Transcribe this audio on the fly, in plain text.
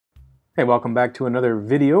Hey, welcome back to another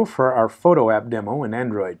video for our photo app demo in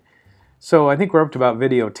Android. So I think we're up to about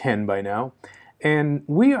video 10 by now, and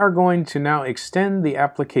we are going to now extend the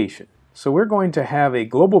application. So we're going to have a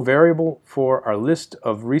global variable for our list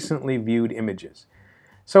of recently viewed images.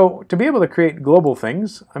 So to be able to create global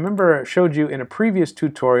things, I remember I showed you in a previous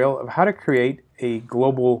tutorial of how to create a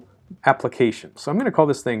global application. So I'm going to call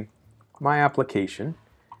this thing My Application,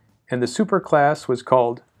 and the superclass was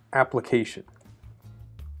called Application.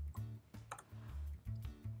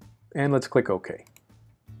 And let's click OK.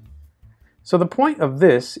 So the point of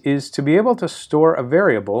this is to be able to store a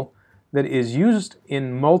variable that is used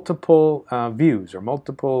in multiple views or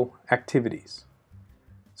multiple activities.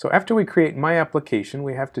 So after we create My Application,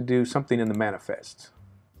 we have to do something in the manifest.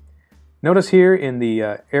 Notice here in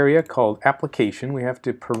the area called Application, we have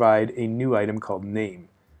to provide a new item called Name.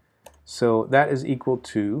 So that is equal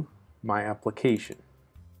to My Application.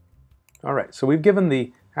 All right, so we've given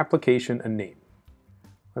the application a name.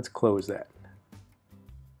 Let's close that.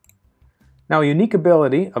 Now, a unique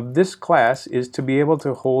ability of this class is to be able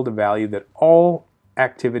to hold a value that all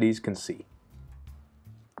activities can see.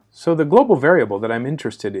 So the global variable that I'm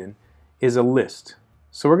interested in is a list.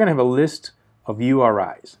 So we're going to have a list of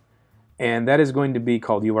URIs, and that is going to be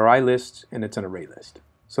called URIList, and it's an array list.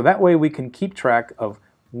 So that way we can keep track of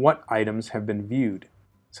what items have been viewed.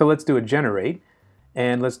 So let's do a generate,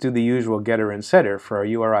 and let's do the usual getter and setter for our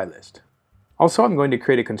URI list. Also, I'm going to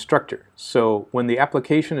create a constructor. So when the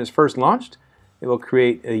application is first launched, it will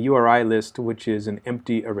create a URI list, which is an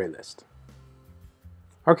empty array list.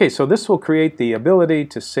 Okay, so this will create the ability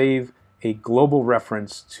to save a global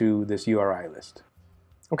reference to this URI list.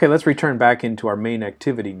 Okay, let's return back into our main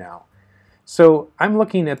activity now. So I'm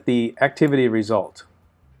looking at the activity result.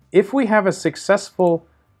 If we have a successful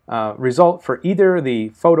result for either the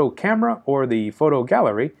photo camera or the photo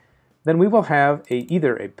gallery, then we will have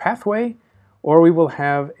either a pathway or we will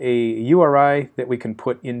have a URI that we can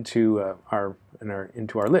put into our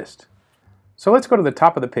list. So let's go to the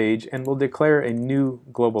top of the page and we'll declare a new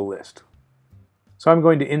global list. So I'm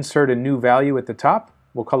going to insert a new value at the top.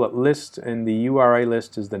 We'll call it list, and the URI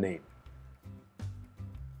list is the name.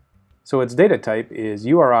 So its data type is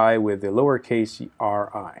URI with the lowercase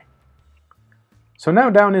ri. So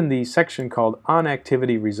now down in the section called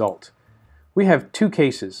onActivityResult, we have two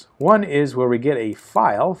cases. One is where we get a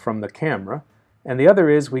file from the camera, and the other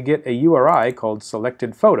is we get a URI called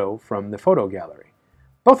selected photo from the photo gallery.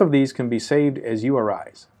 Both of these can be saved as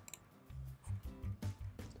URIs.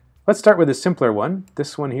 Let's start with a simpler one.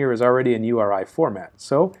 This one here is already in URI format.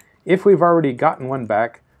 So if we've already gotten one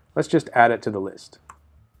back, let's just add it to the list.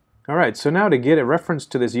 Alright, so now to get a reference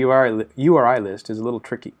to this URI list is a little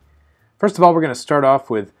tricky. First of all, we're going to start off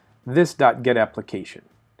with this.getApplication.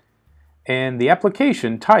 And the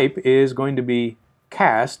application type is going to be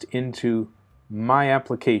cast into My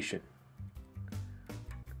Application.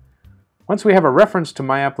 Once we have a reference to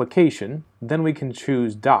My Application, then we can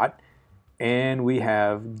choose dot, and we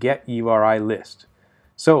have get URI list.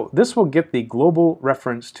 So this will get the global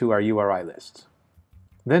reference to our URI list.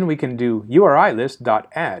 Then we can do URI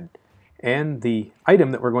list.add, and the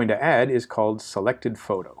item that we're going to add is called selected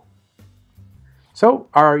photo. So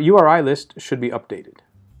our URI list should be updated.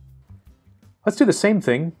 Let's do the same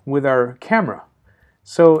thing with our camera.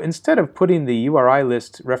 So instead of putting the URI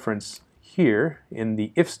list reference here in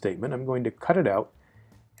the if statement, I'm going to cut it out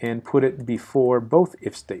and put it before both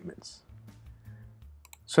if statements.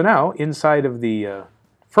 So now inside of the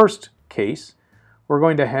first case, we're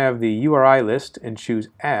going to have the URI list and choose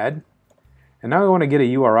add, and now we want to get a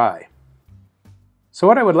URI. So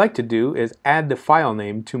what I would like to do is add the file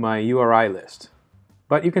name to my URI list,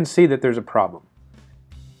 but you can see that there's a problem.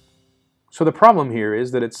 So the problem here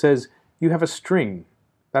is that it says you have a string.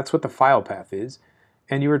 That's what the file path is,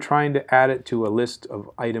 and you are trying to add it to a list of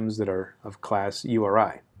items that are of class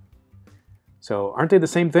URI. So aren't they the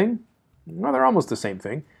same thing? Well, they're almost the same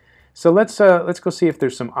thing. So let's go see if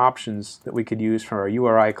there's some options that we could use from our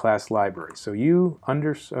URI class library. So U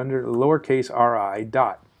under lowercase ri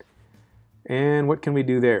dot. And what can we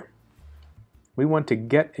do there? We want to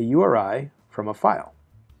get a URI from a file.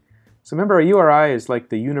 So remember, a URI is like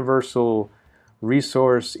the universal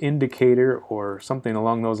resource indicator or something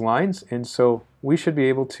along those lines, and so we should be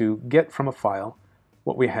able to get from a file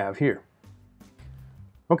what we have here.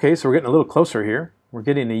 Okay, so we're getting a little closer here. We're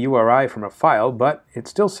getting a URI from a file, but it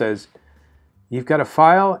still says you've got a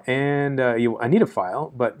file and I need a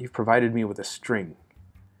file, but you've provided me with a string.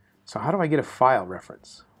 So how do I get a file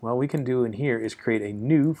reference? Well, we can do in here is create a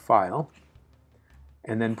new file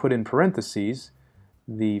and then put in parentheses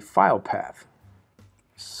the file path.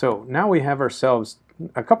 So now we have ourselves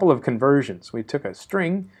a couple of conversions. We took a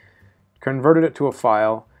string converted it to a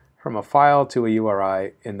file, from a file to a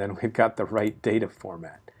URI, and then we've got the right data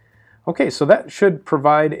format. Okay, so that should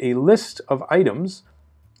provide a list of items,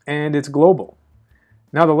 and it's global.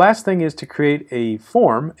 Now the last thing is to create a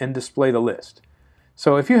form and display the list.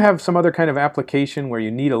 So if you have some other kind of application where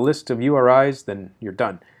you need a list of URIs, then you're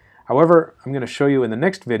done. However, I'm going to show you in the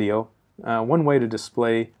next video one way to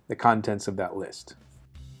display the contents of that list.